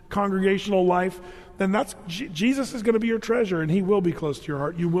with congregational life, then Jesus is going to be your treasure, and He will be close to your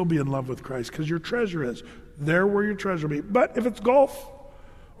heart. You will be in love with Christ because your treasure is there where your treasure will be. But if it's golf,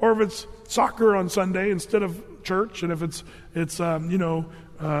 or if it's soccer on Sunday instead of church, and if it's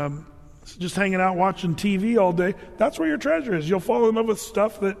just hanging out watching TV all day, that's where your treasure is. You'll fall in love with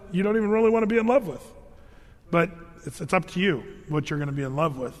stuff that you don't even really want to be in love with. But it's up to you what you're going to be in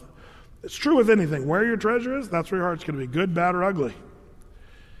love with. It's true with anything. Where your treasure is, that's where your heart's going to be, good, bad, or ugly.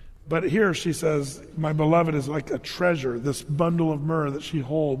 But here she says, my beloved is like a treasure, this bundle of myrrh that she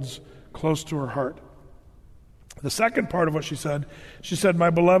holds close to her heart. The second part of what she said, my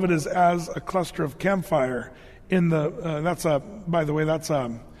beloved is as a cluster of camphire in that's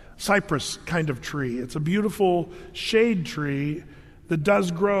a cypress kind of tree. It's a beautiful shade tree that does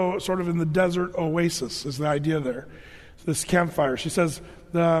grow sort of in the desert oasis, is the idea there. This camphire. She says,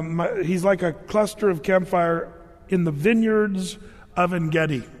 he's like a cluster of camphire in the vineyards of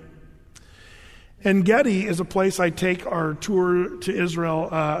En-Gedi. En-Gedi is a place I take our tour to Israel.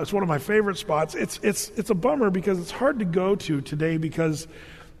 It's one of my favorite spots. It's a bummer because it's hard to go to today because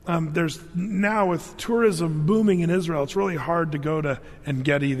there's now with tourism booming in Israel, it's really hard to go to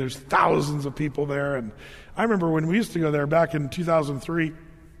En-Gedi. There's thousands of people there. And I remember when we used to go there back in 2003,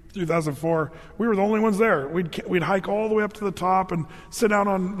 2004, we were the only ones there. We'd hike all the way up to the top and sit out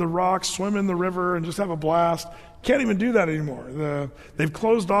on the rocks, swim in the river, and just have a blast. Can't even do that anymore. They've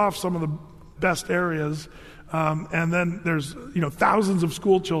closed off some of the best areas, and then there's thousands of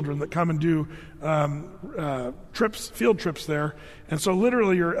school children that come and do field trips there, and so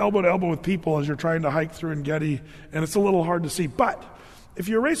literally you're elbow to elbow with people as you're trying to hike through En-Gedi, and it's a little hard to see. But if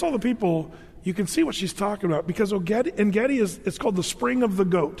you erase all the people, you can see what she's talking about, because En-Gedi it's called the Spring of the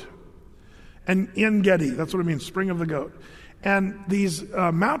Goat, and En-Gedi, that's what it means, Spring of the Goat. And these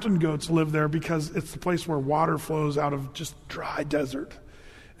mountain goats live there because it's the place where water flows out of just dry desert.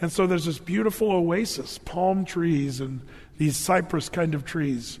 And so there's this beautiful oasis, palm trees and these cypress kind of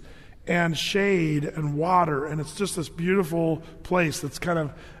trees, and shade and water, and it's just this beautiful place that's kind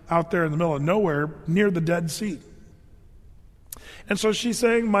of out there in the middle of nowhere near the Dead Sea. And so she's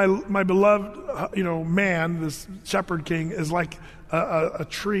saying, my beloved, man, this shepherd king, is like a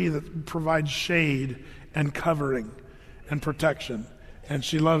tree that provides shade and covering and protection. And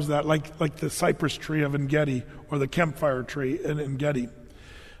she loves that, like the cypress tree of En-Gedi or the campfire tree in En-Gedi.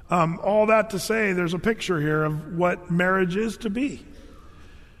 All that to say, there's a picture here of what marriage is to be.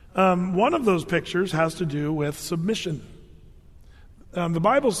 One of those pictures has to do with submission. The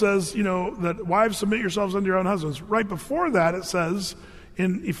Bible says, that wives submit yourselves unto your own husbands. Right before that, it says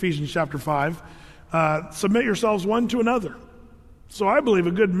in Ephesians chapter 5, submit yourselves one to another. So I believe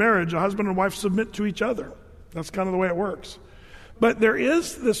a good marriage, a husband and wife submit to each other. That's kind of the way it works. But there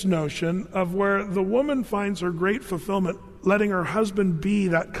is this notion of where the woman finds her great fulfillment letting her husband be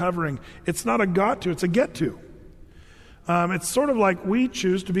that covering. It's not a got to, it's a get to. It's sort of like we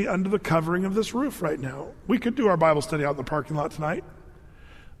choose to be under the covering of this roof right now. We could do our Bible study out in the parking lot tonight,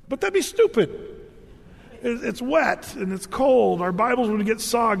 but that'd be stupid. It's wet and it's cold. Our Bibles would get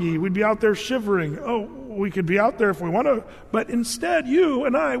soggy. We'd be out there shivering. Oh, we could be out there if we want to, but instead you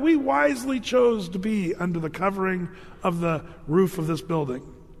and I, we wisely chose to be under the covering of the roof of this building.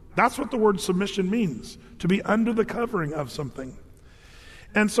 That's what the word submission means, to be under the covering of something.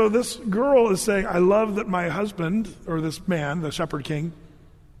 And so this girl is saying, I love that my husband, or this man, the shepherd king,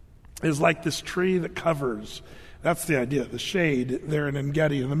 is like this tree that covers. That's the idea, the shade there in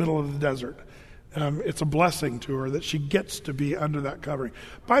En-Gedi in the middle of the desert. It's a blessing to her that she gets to be under that covering.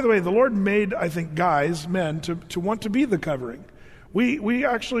 By the way, the Lord made, I think, guys, men, to want to be the covering. We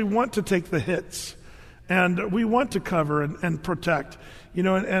actually want to take the hits, and we want to cover and protect.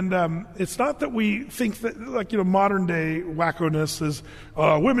 It's not that we think that, modern day wackoness is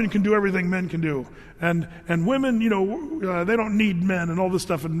women can do everything men can do, and women, they don't need men and all this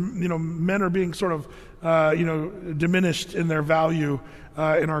stuff, and men are being sort of diminished in their value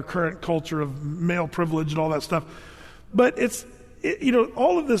in our current culture of male privilege and all that stuff. But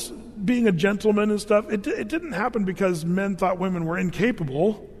all of this being a gentleman and stuff, it didn't happen because men thought women were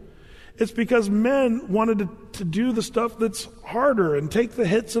incapable. It's because men wanted to do the stuff that's harder and take the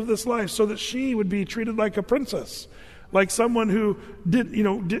hits of this life so that she would be treated like a princess, like someone who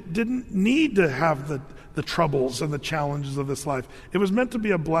didn't need to have the troubles and the challenges of this life. It was meant to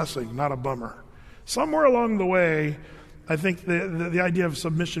be a blessing, not a bummer. Somewhere along the way, I think the idea of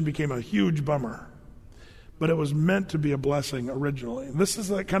submission became a huge bummer. But it was meant to be a blessing originally. And this is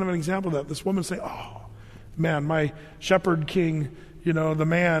kind of an example of that. This woman saying, oh, man, my shepherd king, the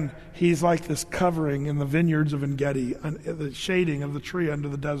man, he's like this covering in the vineyards of En-Gedi, the shading of the tree under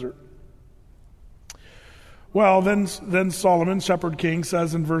the desert. Well, then Solomon, shepherd king,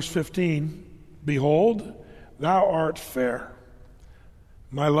 says in verse 15, behold, thou art fair.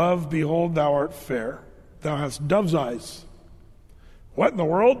 My love, behold, thou art fair. Thou hast dove's eyes. What in the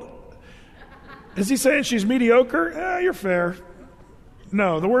world? Is he saying she's mediocre? You're fair.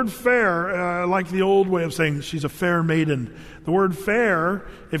 No, the word fair, like the old way of saying she's a fair maiden. The word fair,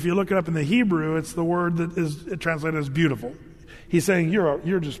 if you look it up in the Hebrew, it's the word that is translated as beautiful. He's saying,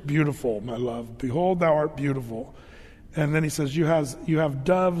 you're just beautiful, my love. Behold, thou art beautiful. And then he says, you have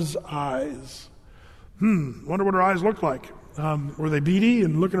dove's eyes. Wonder what her eyes looked like. Were they beady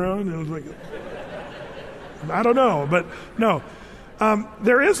and looking around? And it was like, I don't know, but no.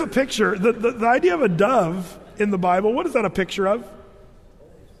 There is a picture. The idea of a dove in the Bible, what is that a picture of?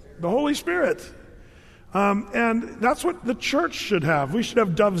 The Holy Spirit. And that's what the church should have. We should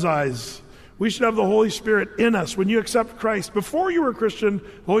have dove's eyes. We should have the Holy Spirit in us. When you accept Christ, before you were a Christian,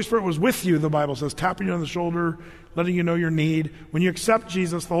 the Holy Spirit was with you, the Bible says, tapping you on the shoulder, letting you know your need. When you accept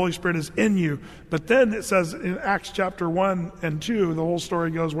Jesus, the Holy Spirit is in you. But then it says in Acts chapter 1 and 2, the whole story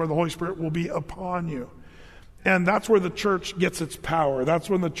goes where the Holy Spirit will be upon you. And that's where the church gets its power.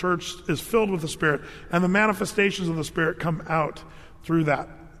 That's when the church is filled with the Spirit. And the manifestations of the Spirit come out through that.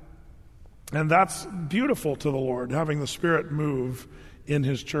 And that's beautiful to the Lord, having the Spirit move in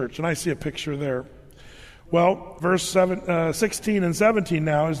his church. And I see a picture there. Well, verse 16 and 17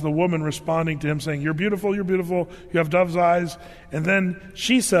 now is the woman responding to him saying, you're beautiful, you have dove's eyes. And then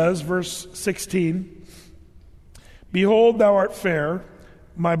she says, verse 16, behold, thou art fair,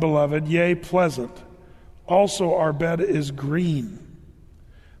 my beloved, yea, pleasant. Also our bed is green.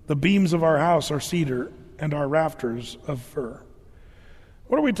 The beams of our house are cedar, and our rafters of fir.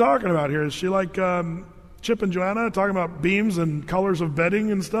 What are we talking about here? Is she like Chip and Joanna talking about beams and colors of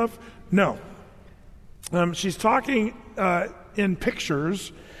bedding and stuff? No. She's talking in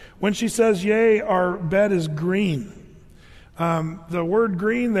pictures when she says, yea, our bed is green. The word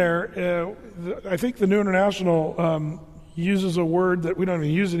green there, I think the New International uses a word that we don't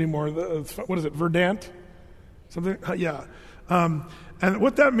even use anymore. What is it, verdant? Something? Yeah. And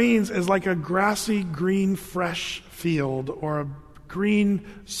what that means is like a grassy, green, fresh field or a green,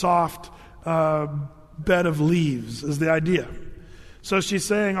 soft bed of leaves is the idea. So she's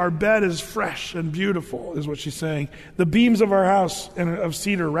saying our bed is fresh and beautiful, is what she's saying. The beams of our house and of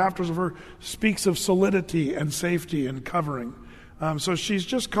cedar, rafters of her, speaks of solidity and safety and covering. So she's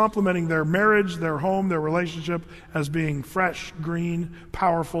just complimenting their marriage, their home, their relationship as being fresh, green,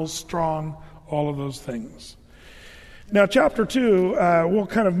 powerful, strong, all of those things. Now, chapter 2, we'll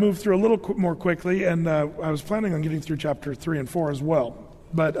kind of move through a little more quickly, and I was planning on getting through chapter 3 and 4 as well.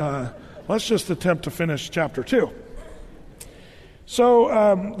 But let's just attempt to finish chapter 2.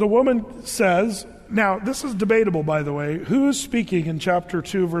 So the woman says, now this is debatable, by the way, who's speaking in chapter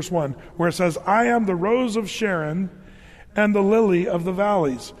 2, verse 1, where it says, I am the rose of Sharon and the lily of the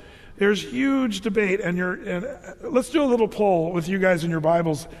valleys. There's huge debate, and let's do a little poll with you guys in your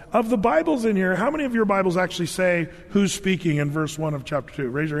Bibles. Of the Bibles in here, how many of your Bibles actually say who's speaking in verse 1 of chapter 2?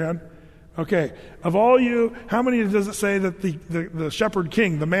 Raise your hand. Okay. Of all you, how many does it say that the shepherd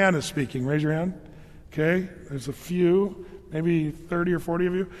king, the man, is speaking? Raise your hand. Okay. There's a few, maybe 30 or 40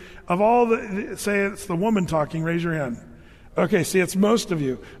 of you. Of all say it's the woman talking, raise your hand. Okay, see, it's most of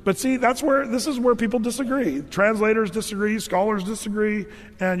you. But see, this is where people disagree. Translators disagree, scholars disagree,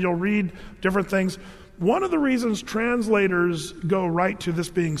 and you'll read different things. One of the reasons translators go right to this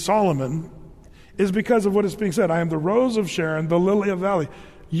being Solomon is because of what is being said. I am the rose of Sharon, the lily of the valley.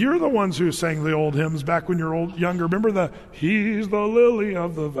 You're the ones who sang the old hymns back when you're younger. Remember He's the lily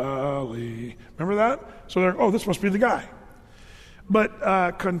of the valley. Remember that? So this must be the guy. But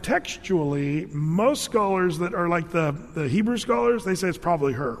contextually, most scholars that are like the Hebrew scholars, they say it's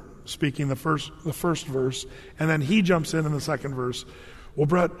probably her speaking the first verse, and then he jumps in the second verse. Well,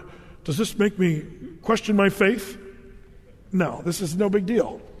 Brett, does this make me question my faith? No, this is no big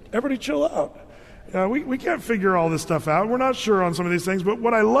deal. Everybody chill out. We can't figure all this stuff out. We're not sure on some of these things, but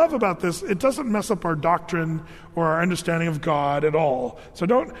what I love about this, it doesn't mess up our doctrine or our understanding of God at all. So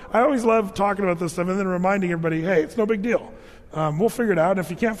I always love talking about this stuff and then reminding everybody, hey, it's no big deal. We'll figure it out. And if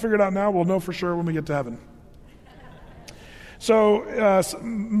you can't figure it out now, we'll know for sure when we get to heaven. So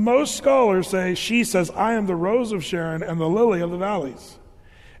most scholars say, she says, I am the rose of Sharon and the lily of the valleys.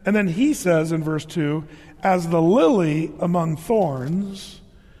 And then he says in verse 2, as the lily among thorns,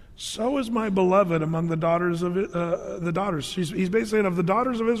 so is my beloved among the daughters of the daughters. He's basically saying, of the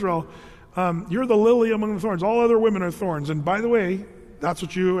daughters of Israel, you're the lily among the thorns. All other women are thorns. And by the way, that's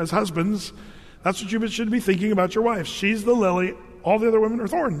what you, as husbands, that's what you should be thinking about your wife. She's the lily. All the other women are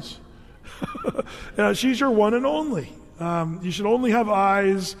thorns. She's your one and only. You should only have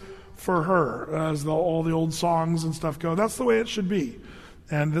eyes for her, as all the old songs and stuff go. That's the way it should be.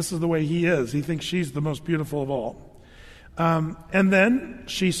 And this is the way he is. He thinks she's the most beautiful of all. And then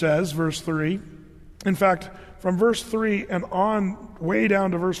she says, verse 3, in fact, from verse 3 and on, way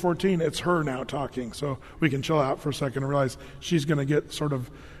down to verse 14, it's her now talking. So we can chill out for a second and realize she's going to get sort of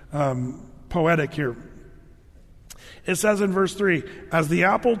poetic here. It says in verse 3, as the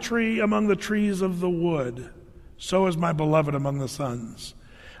apple tree among the trees of the wood, so is my beloved among the sons.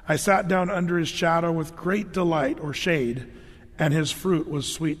 I sat down under his shadow with great delight, or shade, and his fruit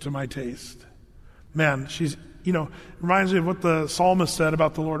was sweet to my taste. Man, she's, reminds me of what the psalmist said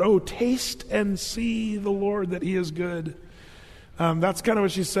about the Lord. Oh, taste and see the Lord, that he is good. That's kind of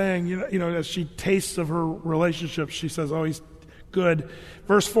what she's saying. As she tastes of her relationship, she says, oh, he's good.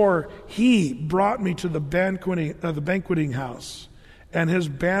 Verse 4, he brought me to the banqueting house, and his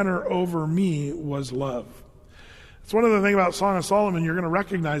banner over me was love. It's one of the things about Song of Solomon, you're going to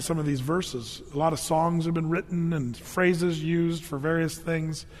recognize some of these verses. A lot of songs have been written and phrases used for various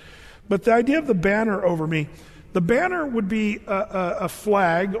things. But the idea of the banner over me, the banner would be a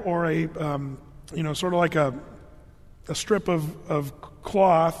flag or a, sort of like a strip of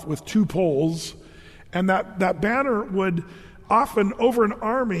cloth with two poles. And that banner would often, over an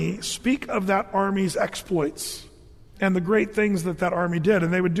army, speak of that army's exploits and the great things that army did.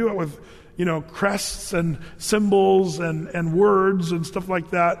 And they would do it with crests and symbols and words and stuff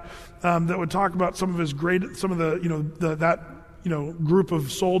like that, that would talk about some of the group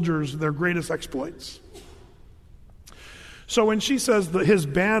of soldiers, their greatest exploits. So when she says that his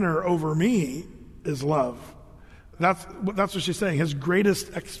banner over me is love, that's what she's saying. His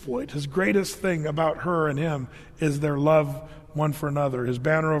greatest exploit, his greatest thing about her and him is their love one for another. His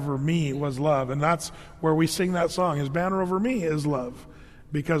banner over me was love. And that's where we sing that song. His banner over me is love,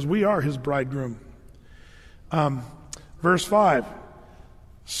 because we are his bridegroom. Verse 5,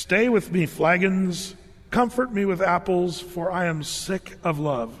 stay with me, flagons, comfort me with apples, for I am sick of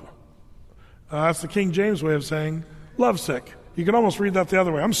love. That's the King James way of saying love sick. You can almost read that the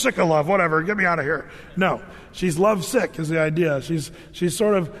other way. I'm sick of love, whatever, get me out of here. No, she's love sick is the idea. She's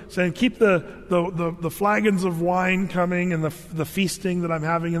sort of saying, keep the flagons of wine coming and the feasting that I'm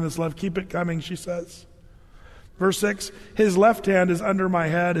having in this love, keep it coming, she says. Verse 6, his left hand is under my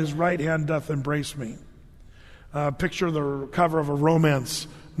head, his right hand doth embrace me. Picture the cover of a romance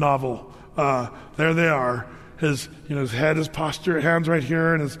novel. There they are. His head is postured, hands right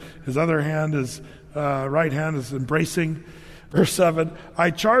here, and his other hand is right hand is embracing. Verse 7, I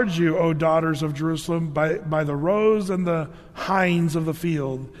charge you, O daughters of Jerusalem, by the roes and the hinds of the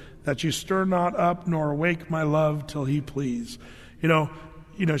field, that you stir not up nor awake my love till he please.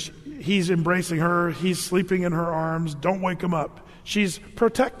 He's embracing her. He's sleeping in her arms. Don't wake him up. She's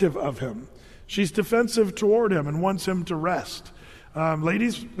protective of him. She's defensive toward him and wants him to rest.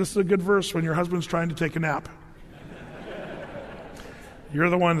 Ladies, this is a good verse when your husband's trying to take a nap. You're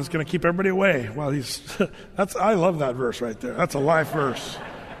the one that's going to keep everybody away while he's... I love that verse right there. That's a life verse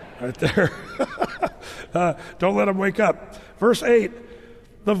right there. Don't let him wake up. Verse 8,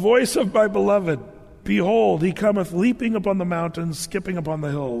 the voice of my beloved, behold, he cometh leaping upon the mountains, skipping upon the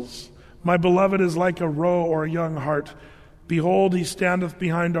hills. My beloved is like a roe or a young hart. Behold, he standeth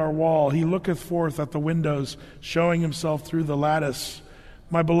behind our wall. He looketh forth at the windows, showing himself through the lattice.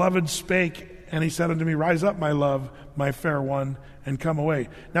 My beloved spake, and he said unto me, rise up, my love, my fair one, and come away.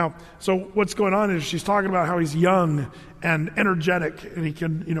 Now, so what's going on is she's talking about how he's young and energetic, and he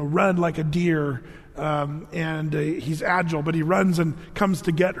can, run like a deer, and he's agile, but he runs and comes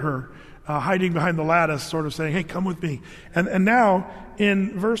to get her, hiding behind the lattice, sort of saying, hey, come with me. And now,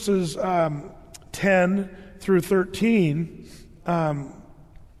 in verses 10 through 13,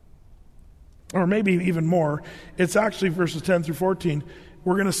 or maybe even more, it's actually verses 10 through 14,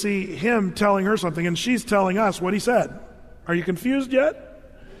 we're going to see him telling her something, and she's telling us what he said. Are you confused yet?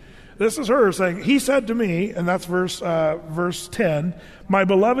 This is her saying, he said to me, and that's verse 10, my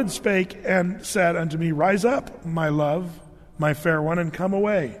beloved spake and said unto me, rise up, my love, my fair one, and come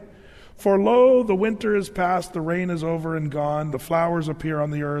away. For lo, the winter is past, the rain is over and gone, the flowers appear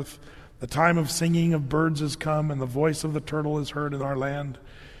on the earth, the time of singing of birds is come, and the voice of the turtle is heard in our land.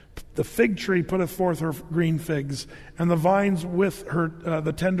 The fig tree putteth forth her green figs, and the vines with her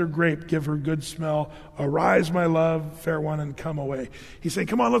the tender grape give her good smell. Arise, my love, fair one, and come away. He's saying,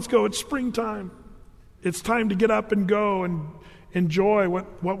 come on, let's go. It's springtime. It's time to get up and go and enjoy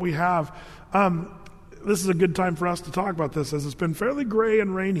what we have. This is a good time for us to talk about this, as it's been fairly gray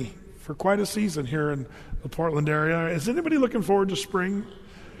and rainy for quite a season here in the Portland area. Is anybody looking forward to spring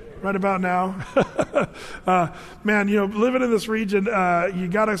right about now? Man, living in this region, you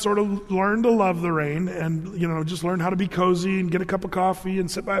got to sort of learn to love the rain and, just learn how to be cozy and get a cup of coffee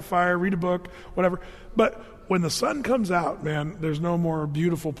and sit by a fire, read a book, whatever. But when the sun comes out, man, there's no more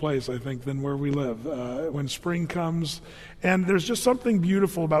beautiful place, I think, than where we live. When spring comes, and there's just something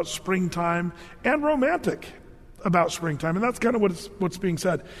beautiful about springtime and romantic about springtime, and that's kind of what's being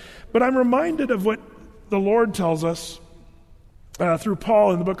said. But I'm reminded of what the Lord tells us through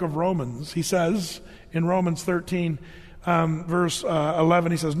Paul in the book of Romans. He says in Romans 13, verse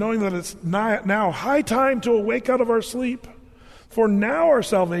 11, he says, knowing that it's now high time to awake out of our sleep, for now our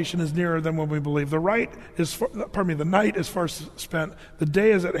salvation is nearer than when we believe. The night is far spent, the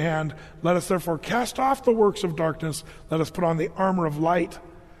day is at hand. Let us therefore cast off the works of darkness. Let us put on the armor of light.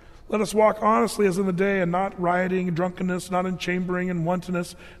 Let us walk honestly as in the day, and not rioting and drunkenness, not in chambering and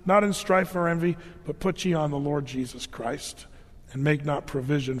wantonness, not in strife or envy, but put ye on the Lord Jesus Christ, and make not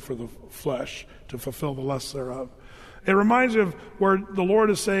provision for the flesh to fulfill the lusts thereof. It reminds me of where the Lord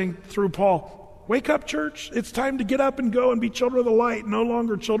is saying through Paul, wake up, church. It's time to get up and go and be children of the light, no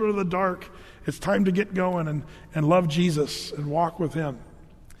longer children of the dark. It's time to get going and love Jesus and walk with him.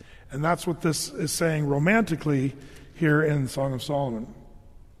 And that's what this is saying romantically here in the Song of Solomon.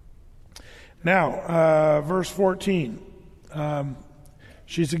 Now, verse 14.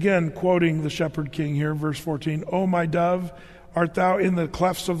 She's again quoting the shepherd king here, verse 14. O my dove, art thou in the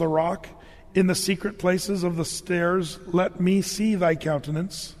clefts of the rock, in the secret places of the stairs? Let me see thy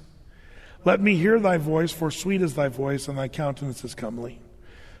countenance. Let me hear thy voice, for sweet is thy voice, and thy countenance is comely.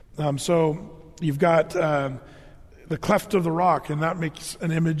 So you've got the cleft of the rock, and that makes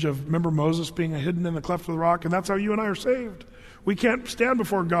an image of, remember Moses being hidden in the cleft of the rock, and that's how you and I are saved. We can't stand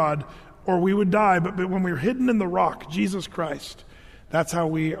before God, or we would die, but when we're hidden in the rock, Jesus Christ, that's how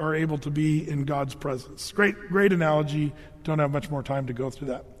we are able to be in God's presence. Great analogy. Don't have much more time to go through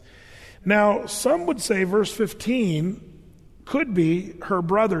that. Now, some would say verse 15 could be her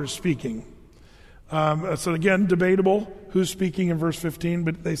brothers speaking. So again, debatable who's speaking in verse 15,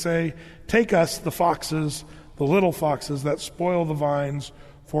 but they say, take us, the foxes, the little foxes that spoil the vines,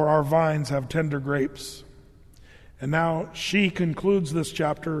 for our vines have tender grapes. And now she concludes this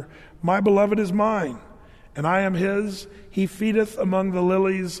chapter, my beloved is mine, and I am his. He feedeth among the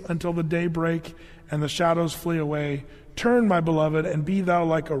lilies until the day break, and the shadows flee away. Turn, my beloved, and be thou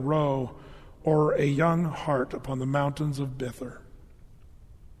like a roe or a young hart upon the mountains of Bither.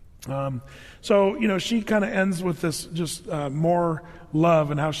 So, she kind of ends with this just more love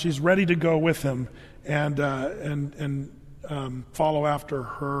and how she's ready to go with him and follow after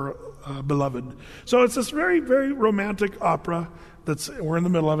her beloved. So it's this very, very romantic opera we're in the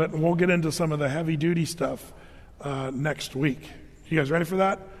middle of it, and we'll get into some of the heavy-duty stuff next week. You guys ready for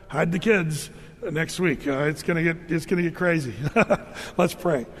that? Hide the kids next week. It's gonna get crazy. Let's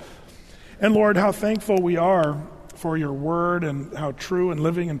pray. And Lord, how thankful we are for your word and how true and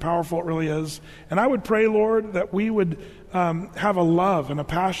living and powerful it really is. And I would pray, Lord, that we would have a love and a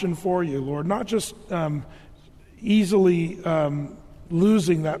passion for you, Lord, not just easily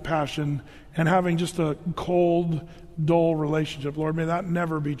losing that passion and having just a cold, dull relationship. Lord, may that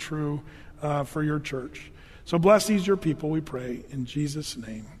never be true for your church. So bless these your people, we pray. In Jesus'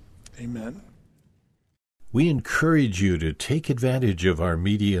 name, amen. We encourage you to take advantage of our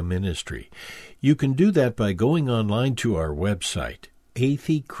media ministry. You can do that by going online to our website,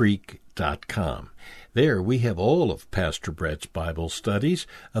 atheycreek.com. There we have all of Pastor Brett's Bible studies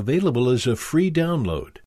available as a free download.